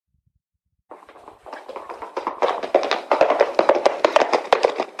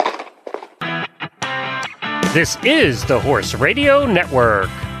This is the Horse Radio Network.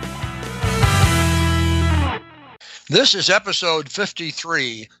 This is episode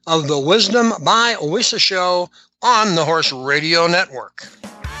 53 of the Wisdom by WISA show on the Horse Radio Network.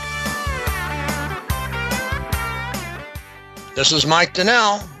 This is Mike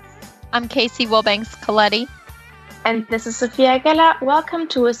Donnell. I'm Casey Wilbanks-Coletti. And this is Sophia Aguilar. Welcome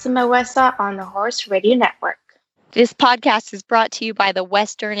to Wisdom by WISA on the Horse Radio Network. This podcast is brought to you by the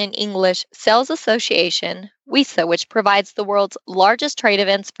Western and English Sales Association, WISA, which provides the world's largest trade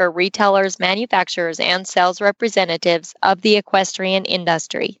events for retailers, manufacturers, and sales representatives of the equestrian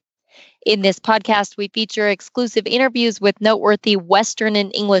industry. In this podcast, we feature exclusive interviews with noteworthy Western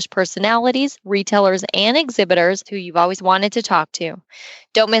and English personalities, retailers, and exhibitors who you've always wanted to talk to.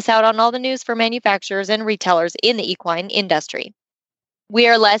 Don't miss out on all the news for manufacturers and retailers in the equine industry. We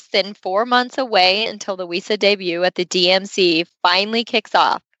are less than 4 months away until the WISA debut at the DMC finally kicks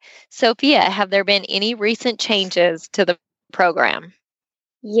off. Sophia, have there been any recent changes to the program?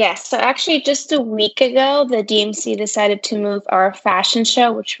 Yes, so actually just a week ago, the DMC decided to move our fashion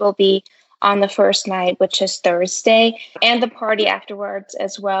show, which will be on the first night, which is Thursday, and the party afterwards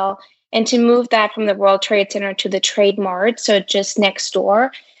as well, and to move that from the World Trade Center to the Trade Mart, so just next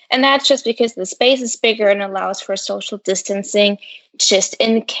door. And that's just because the space is bigger and allows for social distancing, just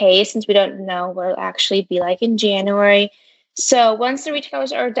in case, since we don't know what it'll actually be like in January. So once the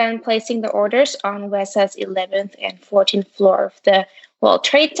retailers are done placing the orders on WISA's 11th and 14th floor of the World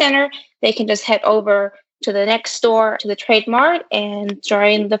Trade Center, they can just head over to the next store, to the Trade Mart, and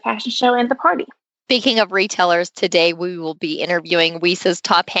join the fashion show and the party. Speaking of retailers, today we will be interviewing WISA's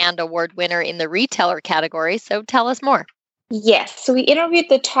Top Hand Award winner in the retailer category, so tell us more. Yes, so we interviewed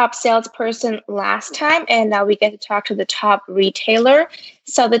the top salesperson last time, and now we get to talk to the top retailer.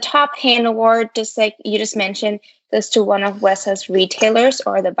 So the Top Hand Award, just like you just mentioned, goes to one of WISA's retailers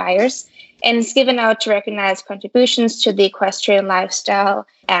or the buyers, and it's given out to recognize contributions to the equestrian lifestyle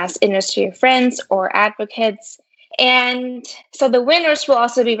as industry friends or advocates. And so the winners will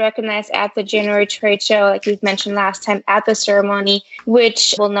also be recognized at the January trade show, like we've mentioned last time, at the ceremony,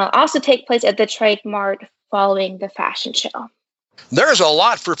 which will now also take place at the Trade Mart following the fashion show. There's a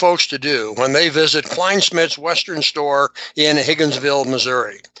lot for folks to do when they visit Kleinschmidt's Western store in Higginsville,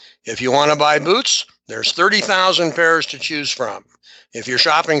 Missouri. If you want to buy boots, there's 30,000 pairs to choose from. If you're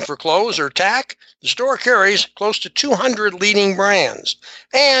shopping for clothes or tack, the store carries close to 200 leading brands.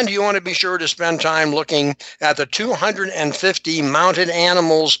 And you want to be sure to spend time looking at the 250 mounted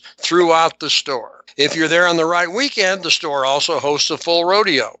animals throughout the store. If you're there on the right weekend, the store also hosts a full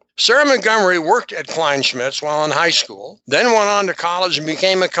rodeo. Sarah Montgomery worked at Kleinschmidt's while in high school, then went on to college and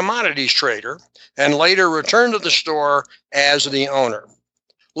became a commodities trader, and later returned to the store as the owner.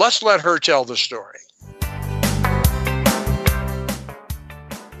 Let's let her tell the story.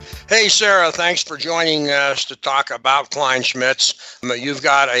 Hey, Sarah, thanks for joining us to talk about Kleinschmidt's. You've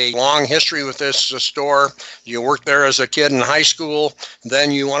got a long history with this store. You worked there as a kid in high school.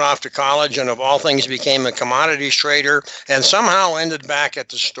 Then you went off to college and, of all things, became a commodities trader and somehow ended back at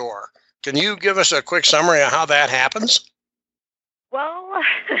the store. Can you give us a quick summary of how that happens? Well,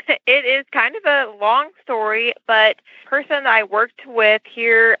 it is kind of a long story, but the person I worked with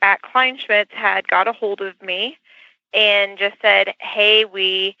here at Kleinschmidt's had got a hold of me and just said, hey,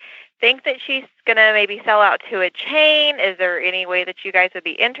 we think that she's going to maybe sell out to a chain. Is there any way that you guys would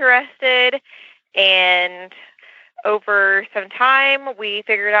be interested? And over some time, we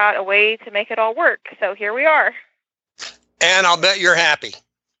figured out a way to make it all work. So here we are. And I'll bet you're happy.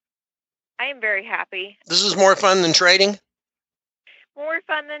 I am very happy. This is more fun than trading? More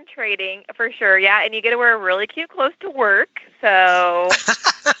fun than trading, for sure. Yeah, and you get to wear really cute clothes to work. So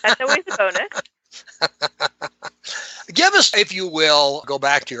that's always a bonus. Give us, if you will, go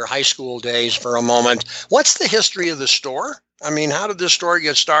back to your high school days for a moment. What's the history of the store? I mean, how did this store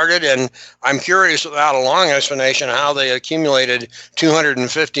get started? And I'm curious, without a long explanation, how they accumulated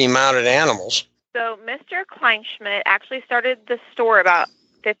 250 mounted animals. So Mr. Kleinschmidt actually started the store about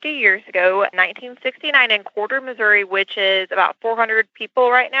 50 years ago, 1969 in Corder, Missouri, which is about 400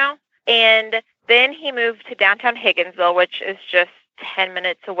 people right now. And then he moved to downtown Higginsville, which is just 10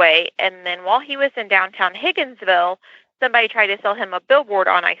 minutes away. And then while he was in downtown Higginsville, somebody tried to sell him a billboard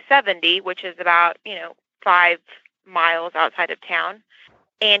on I-70, which is about, 5 miles outside of town.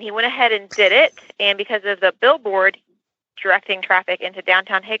 And he went ahead and did it. And because of the billboard directing traffic into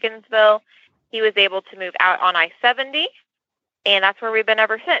downtown Higginsville, he was able to move out on I-70. And that's where we've been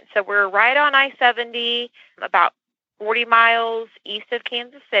ever since. So we're right on I-70, about 40 miles east of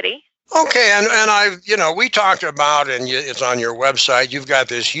Kansas City. Okay, and we talked about, and it's on your website. You've got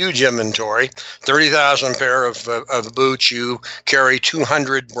this huge inventory, 30,000 pair of boots. You carry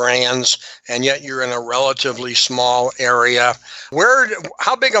 200 brands, and yet you're in a relatively small area.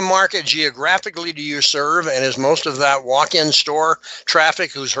 How big a market geographically do you serve? And is most of that walk-in store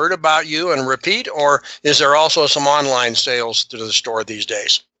traffic who's heard about you and repeat, or is there also some online sales to the store these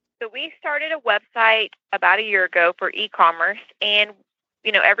days? So we started a website about a year ago for e-commerce, and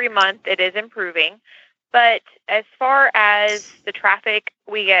every month it is improving. But as far as the traffic,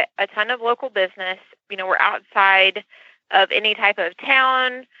 we get a ton of local business. We're outside of any type of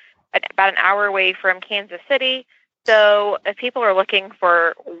town, about an hour away from Kansas City. So if people are looking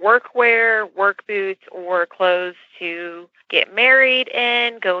for workwear, work boots, or clothes to get married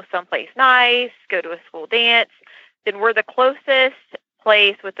in, go someplace nice, go to a school dance, then we're the closest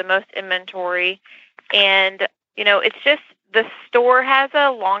place with the most inventory. And, it's just the store has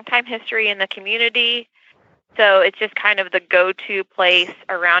a long time history in the community. So it's just kind of the go-to place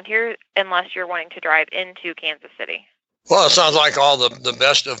around here unless you're wanting to drive into Kansas City. Well, it sounds like all the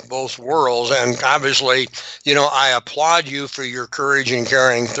best of both worlds. And obviously, I applaud you for your courage in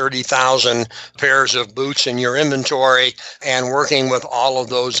carrying 30,000 pairs of boots in your inventory and working with all of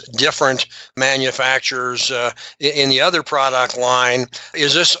those different manufacturers in the other product line.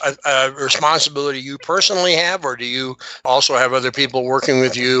 Is this a responsibility you personally have, or do you also have other people working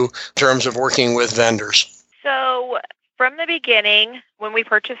with you in terms of working with vendors? So from the beginning, when we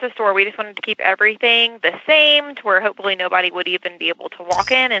purchased the store, we just wanted to keep everything the same to where hopefully nobody would even be able to walk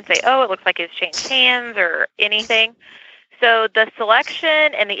in and say, oh, it looks like it's changed hands or anything. So the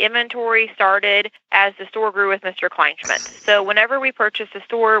selection and the inventory started as the store grew with Mr. Kleinschmidt. So whenever we purchased the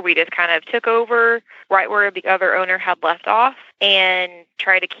store, we just kind of took over right where the other owner had left off and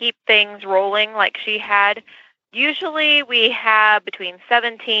tried to keep things rolling like she had. Usually we have between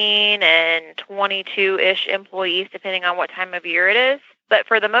 17 and 22-ish employees, depending on what time of year it is. But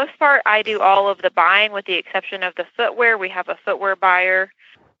for the most part, I do all of the buying with the exception of the footwear. We have a footwear buyer,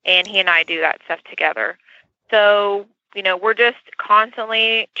 and he and I do that stuff together. So, we're just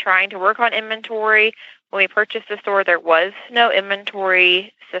constantly trying to work on inventory. When we purchased the store, there was no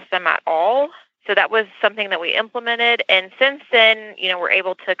inventory system at all. So that was something that we implemented. And since then, we're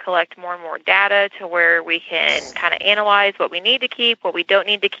able to collect more and more data to where we can kind of analyze what we need to keep, what we don't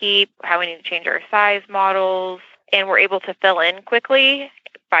need to keep, how we need to change our size models. And we're able to fill in quickly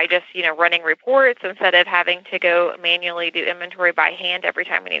by just, running reports instead of having to go manually do inventory by hand every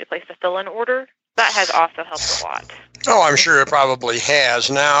time we need to place a fill-in order. That has also helped a lot. Oh, I'm sure it probably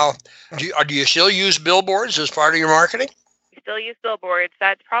has. Now, do you still use billboards as part of your marketing? Still use billboards.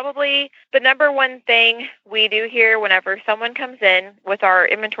 That's probably the number one thing we do here whenever someone comes in with our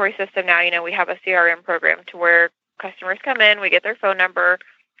inventory system. Now, we have a CRM program to where customers come in, we get their phone number.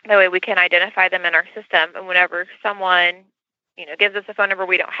 That way we can identify them in our system. And whenever someone, gives us a phone number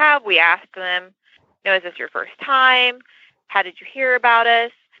we don't have, we ask them, is this your first time? How did you hear about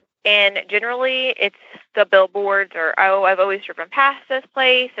us? And generally it's the billboards or, oh, I've always driven past this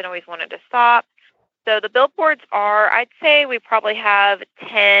place and always wanted to stop. So the billboards I'd say we probably have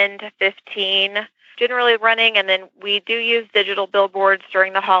 10 to 15 generally running, and then we do use digital billboards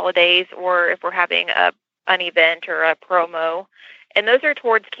during the holidays or if we're having an event or a promo, and those are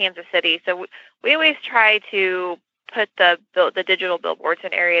towards Kansas City. So we always try to put the digital billboards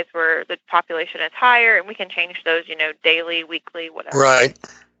in areas where the population is higher, and we can change those, daily, weekly, whatever.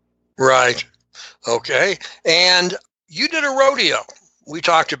 Right. Okay. And you did a rodeo we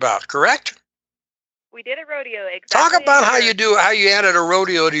talked about, correct? We did a rodeo, exactly. Talk about how you added a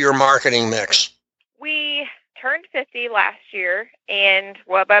rodeo to your marketing mix. We turned 50 last year, and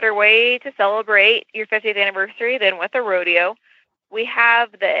what better way to celebrate your 50th anniversary than with a rodeo? We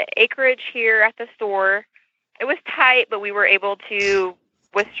have the acreage here at the store. It was tight, but we were able to,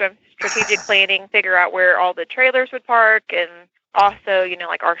 with some strategic planning, figure out where all the trailers would park and also,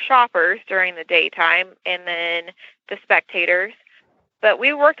 like our shoppers during the daytime and then the spectators. But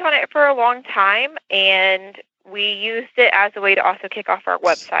we worked on it for a long time, and we used it as a way to also kick off our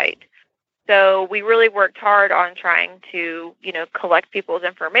website. So we really worked hard on trying to, collect people's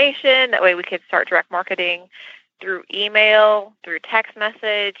information. That way we could start direct marketing through email, through text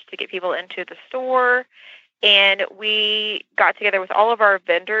message to get people into the store. And we got together with all of our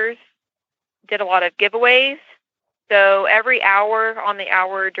vendors, did a lot of giveaways. So every hour on the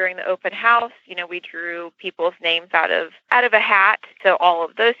hour during the open house, we drew people's names out of a hat. So all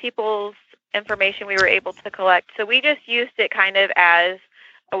of those people's information we were able to collect. So we just used it kind of as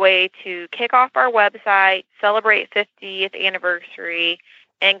a way to kick off our website, celebrate 50th anniversary,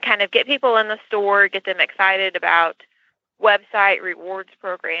 and kind of get people in the store, get them excited about website, rewards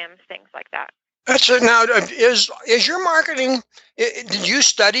programs, things like that. That's it. Now, is your marketing? Did you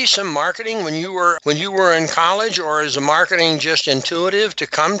study some marketing when you were in college, or is the marketing just intuitive to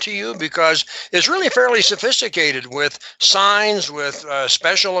come to you? Because it's really fairly sophisticated with signs, with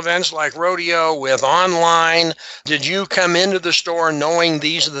special events like rodeo, with online. Did you come into the store knowing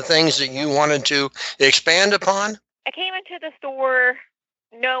these are the things that you wanted to expand upon? I came into the store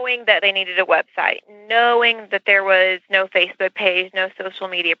knowing that they needed a website, knowing that there was no Facebook page, no social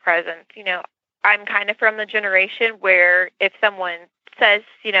media presence. I'm kind of from the generation where if someone says,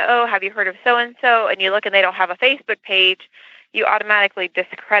 oh, have you heard of so-and-so, and you look and they don't have a Facebook page, you automatically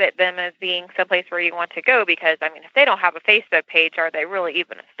discredit them as being someplace where you want to go because, if they don't have a Facebook page, are they really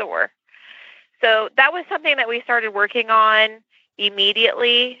even a store? So that was something that we started working on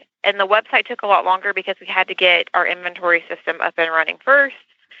immediately, and the website took a lot longer because we had to get our inventory system up and running first,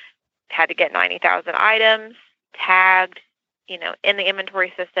 had to get 90,000 items tagged, in the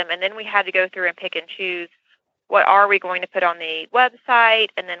inventory system. And then we had to go through and pick and choose what are we going to put on the website.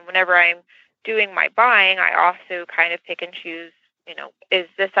 And then whenever I'm doing my buying, I also kind of pick and choose, is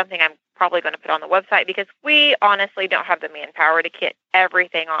this something I'm probably going to put on the website? Because we honestly don't have the manpower to get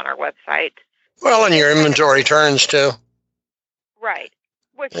everything on our website. Well, and your inventory turns too. Right,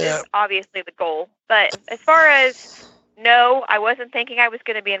 which is obviously the goal. But as far as, no, I wasn't thinking I was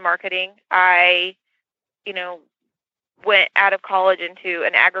going to be in marketing. I, went out of college into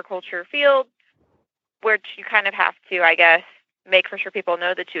an agriculture field, which you kind of have to, I guess, make for sure people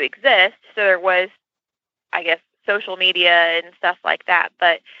know that you exist. So there was, I guess, social media and stuff like that.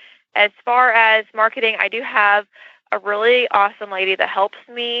 But as far as marketing, I do have a really awesome lady that helps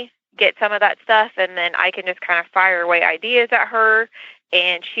me get some of that stuff, and then I can just kind of fire away ideas at her.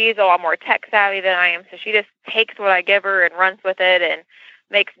 And she's a lot more tech savvy than I am, so she just takes what I give her and runs with it and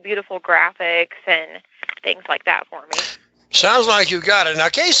makes beautiful graphics and things like that for me. Sounds like you got it. Now,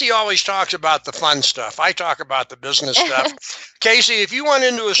 Casey always talks about the fun stuff. I talk about the business stuff. Casey, if you went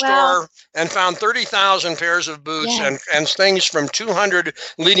into a store and found 30,000 pairs of boots and things from 200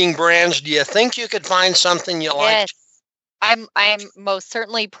 leading brands, do you think you could find something you liked? I'm most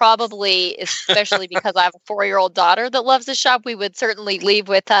certainly probably, especially because I have a 4-year-old daughter that loves to shop, we would certainly leave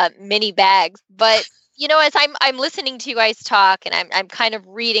with mini bags. But as I'm listening to you guys talk and I'm kind of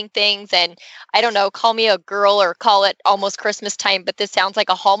reading things, and I don't know, call me a girl or call it almost Christmas time, but this sounds like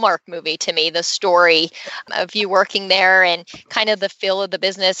a Hallmark movie to me, the story of you working there and kind of the feel of the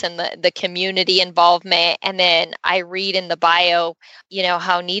business and the community involvement. And then I read in the bio,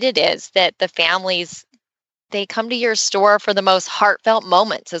 how neat it is that the families, they come to your store for the most heartfelt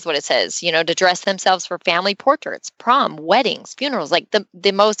moments, is what it says, to dress themselves for family portraits, prom, weddings, funerals, like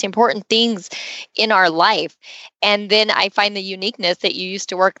the most important things in our life. And then I find the uniqueness that you used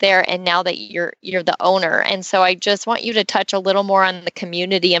to work there and now that you're the owner. And so I just want you to touch a little more on the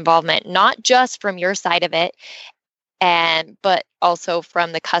community involvement, not just from your side of it, but also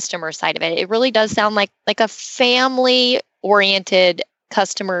from the customer side of it. It really does sound like a family-oriented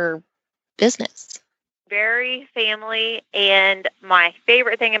customer business. Very family, and my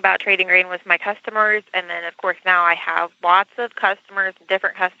favorite thing about Trading Green was my customers, and then of course now I have lots of customers,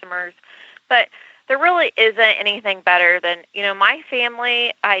 different customers, but there really isn't anything better than, my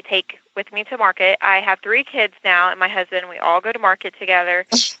family I take with me to market. I have 3 kids now and my husband, we all go to market together,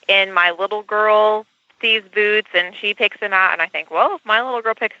 and my little girl sees boots and she picks them out, and I think, well, if my little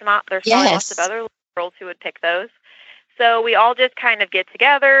girl picks them out, there's probably lots of other little girls who would pick those. So we all just kind of get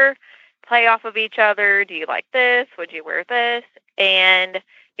together, play off of each other. Do you like this? Would you wear this? And,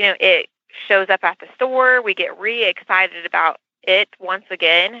 it shows up at the store. We get re-excited about it once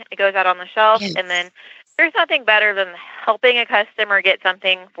again. It goes out on the shelf. Yes. And then there's nothing better than helping a customer get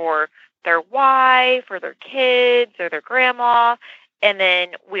something for their wife or their kids or their grandma. And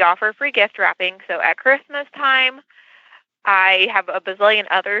then we offer free gift wrapping. So at Christmas time, I have a bazillion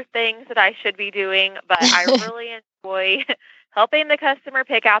other things that I should be doing, but I really enjoy helping the customer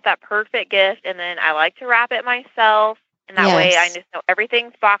pick out that perfect gift, and then I like to wrap it myself, and that way I just know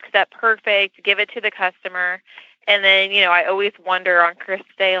everything's boxed up perfect, give it to the customer, and then, I always wonder on Christmas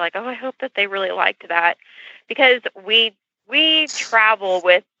Day, like, oh, I hope that they really liked that, because we travel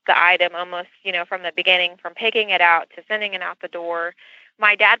with the item almost, from the beginning, from picking it out to sending it out the door.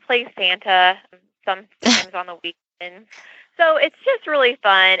 My dad plays Santa sometimes on the weekends, so it's just really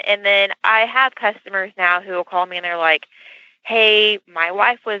fun, and then I have customers now who will call me, and they're like, hey, my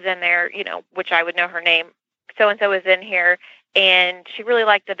wife was in there, which I would know her name, so-and-so was in here, and she really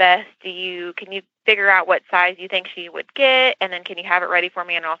liked the vest. Can you figure out what size you think she would get, and then can you have it ready for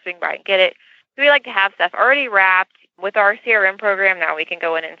me, and I'll swing by and get it. So we like to have stuff already wrapped. With our CRM program, now we can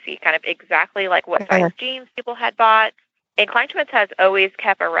go in and see kind of exactly like what size jeans people had bought. And Kleinschmidt's has always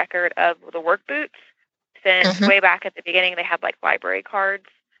kept a record of the work boots since way back at the beginning. They had like library cards.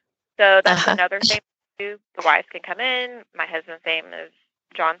 So that's another thing we do. The wives can come in. My husband's name is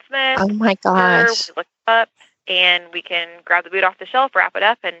John Smith. Oh my gosh. We look up and we can grab the boot off the shelf, wrap it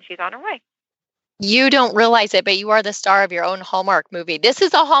up, and she's on her way. You don't realize it, but you are the star of your own Hallmark movie. This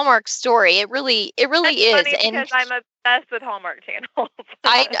is a Hallmark story. It really That's is. Funny because I'm obsessed with Hallmark channels.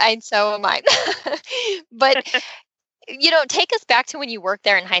 I so am I. But take us back to when you worked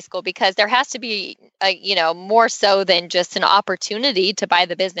there in high school, because there has to be, more so than just an opportunity to buy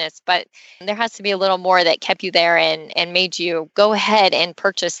the business, but there has to be a little more that kept you there and made you go ahead and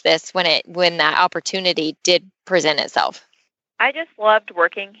purchase this when that opportunity did present itself. I just loved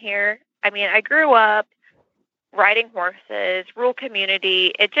working here. I mean, I grew up riding horses, rural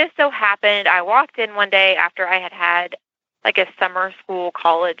community. It just so happened I walked in one day after I had like a summer school,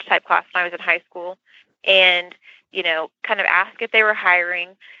 college type class when I was in high school, and kind of asked if they were hiring,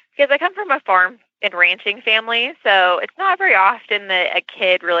 because I come from a farm and ranching family. So it's not very often that a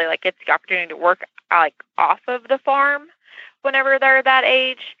kid really like gets the opportunity to work like off of the farm whenever they're that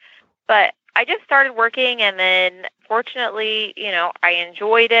age. But I just started working, and then fortunately, I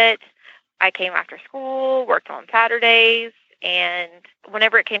enjoyed it. I came after school, worked on Saturdays, and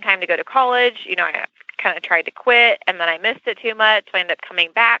whenever it came time to go to college, I kind of tried to quit, and then I missed it too much, so I ended up coming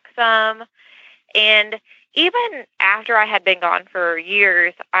back some. And even after I had been gone for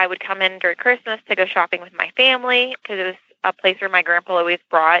years, I would come in during Christmas to go shopping with my family, because it was a place where my grandpa always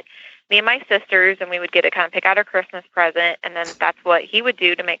brought me and my sisters, and we would get to kind of pick out our Christmas present, and then that's what he would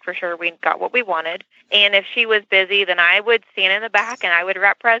do to make for sure we got what we wanted. And if she was busy, then I would stand in the back and I would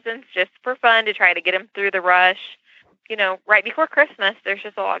wrap presents just for fun to try to get them through the rush. Right before Christmas, there's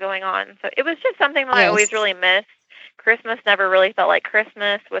just a lot going on. So it was just something that I always really missed. Christmas never really felt like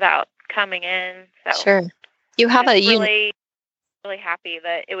Christmas without coming in. So sure. You have really happy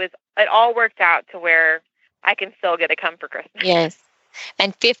that it all worked out to where I can still get to come for Christmas. Yes.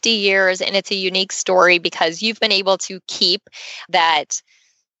 And 50 years, and it's a unique story because you've been able to keep that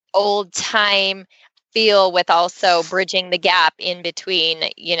old time feel with also bridging the gap in between,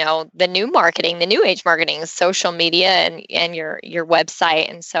 the new marketing, the new age marketing, social media and your website.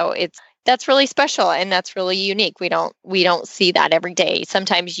 And so that's really special, and that's really unique. We don't see that every day.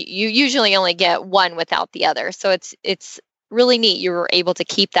 Sometimes you usually only get one without the other. So it's really neat you were able to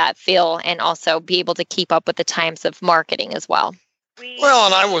keep that feel and also be able to keep up with the times of marketing as well. Well,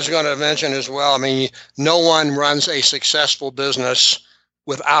 and I was going to mention as well, I mean, no one runs a successful business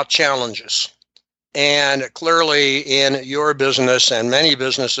without challenges. And clearly in your business and many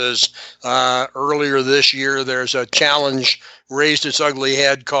businesses, earlier this year, there's a challenge raised its ugly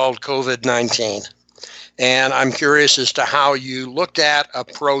head called COVID-19. And I'm curious as to how you looked at,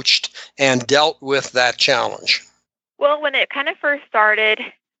 approached, and dealt with that challenge. Well, when it kind of first started,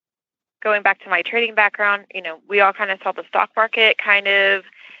 going back to my trading background, we all kind of saw the stock market kind of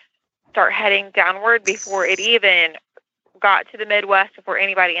start heading downward before it even got to the Midwest, before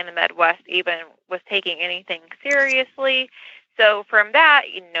anybody in the Midwest even was taking anything seriously. So from that,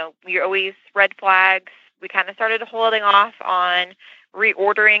 we always red flags. We kind of started holding off on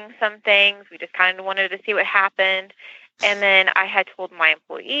reordering some things. We just kind of wanted to see what happened. And then I had told my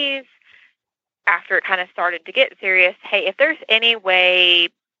employees, after it kind of started to get serious, hey, if there's any way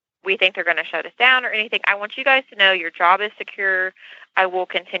we think they're going to shut us down or anything, I want you guys to know your job is secure. I will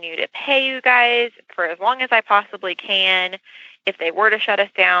continue to pay you guys for as long as I possibly can. If they were to shut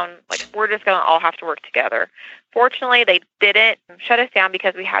us down, we're just going to all have to work together. Fortunately, they didn't shut us down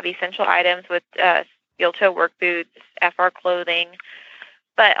because we have essential items with steel-toe work boots, FR clothing.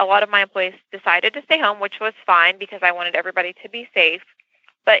 But a lot of my employees decided to stay home, which was fine because I wanted everybody to be safe.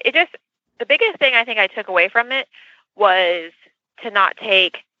 But the biggest thing I think I took away from it was to not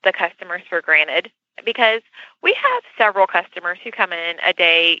take the customers for granted, because we have several customers who come in a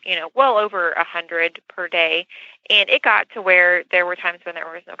day, well over 100 per day. And it got to where there were times when there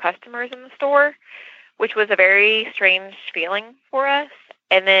was no customers in the store, which was a very strange feeling for us.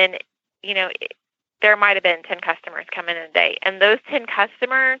 And then, there might have been 10 customers come in a day. And those 10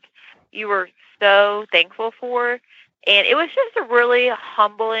 customers you were so thankful for. And it was just a really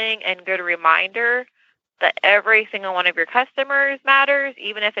humbling and good reminder that every single one of your customers matters,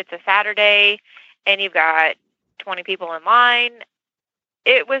 even if it's a Saturday and you've got 20 people in line.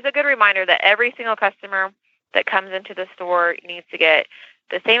 It was a good reminder that every single customer that comes into the store needs to get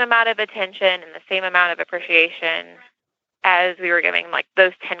the same amount of attention and the same amount of appreciation as we were giving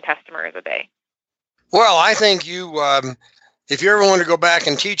those 10 customers a day. Well, I think you If you ever want to go back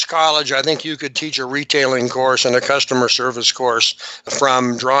and teach college, I think you could teach a retailing course and a customer service course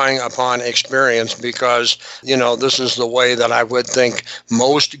from drawing upon experience, because, this is the way that I would think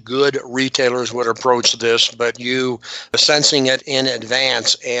most good retailers would approach this, but you sensing it in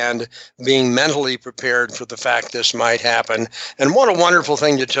advance and being mentally prepared for the fact this might happen. And what a wonderful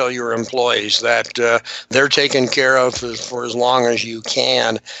thing to tell your employees that they're taken care of for as long as you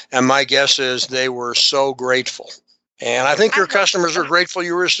can. And my guess is they were so grateful. And I think your customers are grateful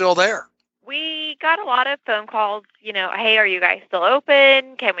you were still there. We got a lot of phone calls, hey, are you guys still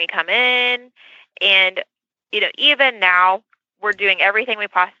open? Can we come in? And, even now we're doing everything we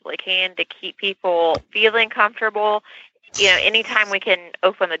possibly can to keep people feeling comfortable. Anytime we can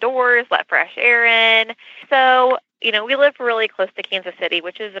open the doors, let fresh air in. So, we live really close to Kansas City,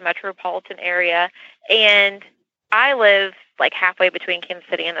 which is a metropolitan area. And I live like halfway between Kansas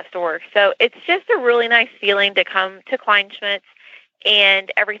City and the store. So it's just a really nice feeling to come to Kleinschmidt's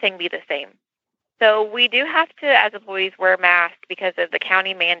and everything be the same. So we do have to, as employees, wear masks because of the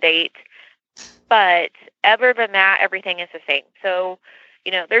county mandate. But other than that, everything is the same. So,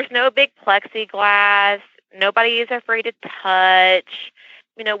 there's no big plexiglass. Nobody is afraid to touch.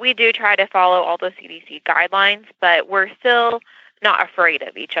 We do try to follow all the CDC guidelines, but we're still not afraid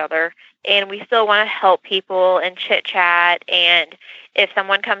of each other. And we still want to help people and chit chat. And if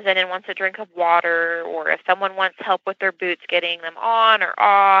someone comes in and wants a drink of water, or if someone wants help with their boots, getting them on or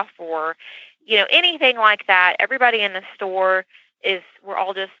off, or, anything like that, everybody in the store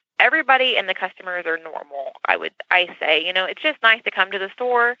everybody and the customers are normal, I say. It's just nice to come to the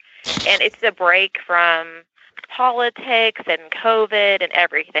store, and it's a break from politics and COVID and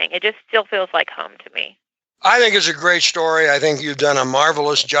everything. It just still feels like home to me. I think it's a great story. I think you've done a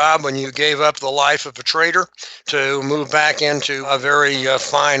marvelous job when you gave up the life of a trader to move back into a very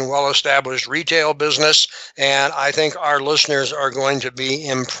fine, well-established retail business. And I think our listeners are going to be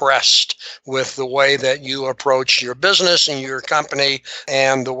impressed with the way that you approach your business and your company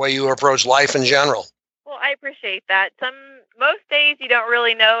and the way you approach life in general. Well, I appreciate that. Most days you don't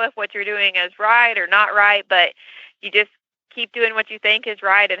really know if what you're doing is right or not right, but you just keep doing what you think is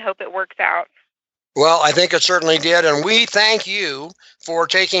right and hope it works out. Well, I think it certainly did. And we thank you for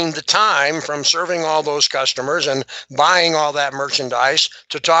taking the time from serving all those customers and buying all that merchandise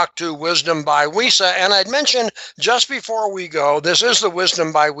to talk to Wisdom by WISA. And I'd mention just before we go, this is the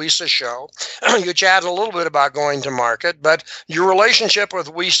Wisdom by WISA show. You chat a little bit about going to market, but your relationship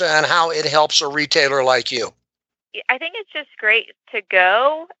with WISA and how it helps a retailer like you. I think it's just great to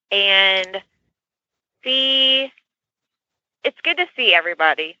go and see. It's good to see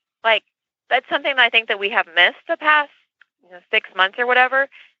everybody. That's something that I think that we have missed the past 6 months or whatever,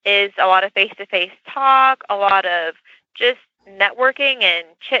 is a lot of face-to-face talk, a lot of just networking and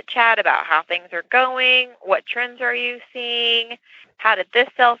chit-chat about how things are going, what trends are you seeing, how did this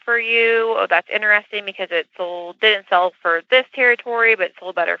sell for you? Oh, that's interesting because didn't sell for this territory, but it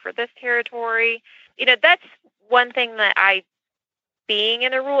sold better for this territory. That's one thing that being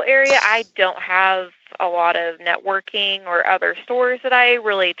in a rural area, I don't have a lot of networking or other stores that I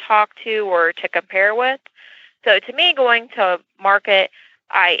really talk to or to compare with. So to me, going to market,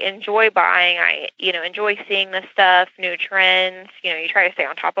 I enjoy buying. I, enjoy seeing the stuff, new trends. You try to stay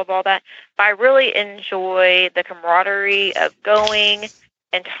on top of all that. But I really enjoy the camaraderie of going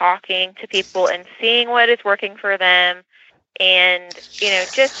and talking to people and seeing what is working for them. And,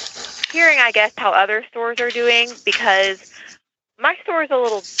 just hearing, I guess, how other stores are doing, because my store is a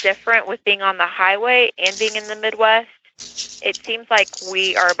little different with being on the highway and being in the Midwest. It seems like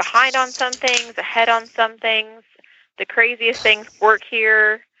we are behind on some things, ahead on some things. The craziest things work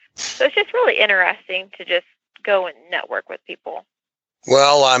here. So it's just really interesting to just go and network with people.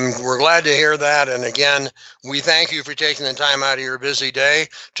 Well, we're glad to hear that. And again, we thank you for taking the time out of your busy day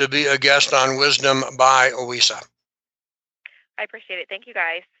to be a guest on Wisdom by WISA. I appreciate it. Thank you,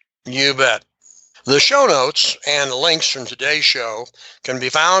 guys. You bet. The show notes and links from today's show can be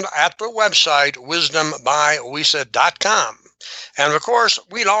found at the website wisdombywisa.com. And of course,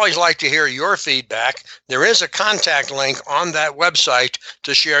 we'd always like to hear your feedback. There is a contact link on that website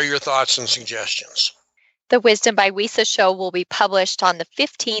to share your thoughts and suggestions. The Wisdom by WISA show will be published on the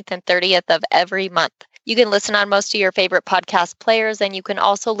 15th and 30th of every month. You can listen on most of your favorite podcast players, and you can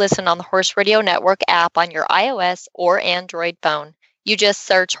also listen on the Horse Radio Network app on your iOS or Android phone. You just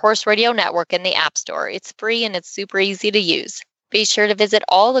search Horse Radio Network in the App Store. It's free and it's super easy to use. Be sure to visit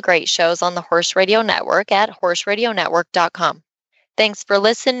all the great shows on the Horse Radio Network at horseradionetwork.com. Thanks for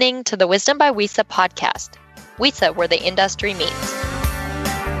listening to the Wisdom by WISA podcast. WISA, where the industry meets.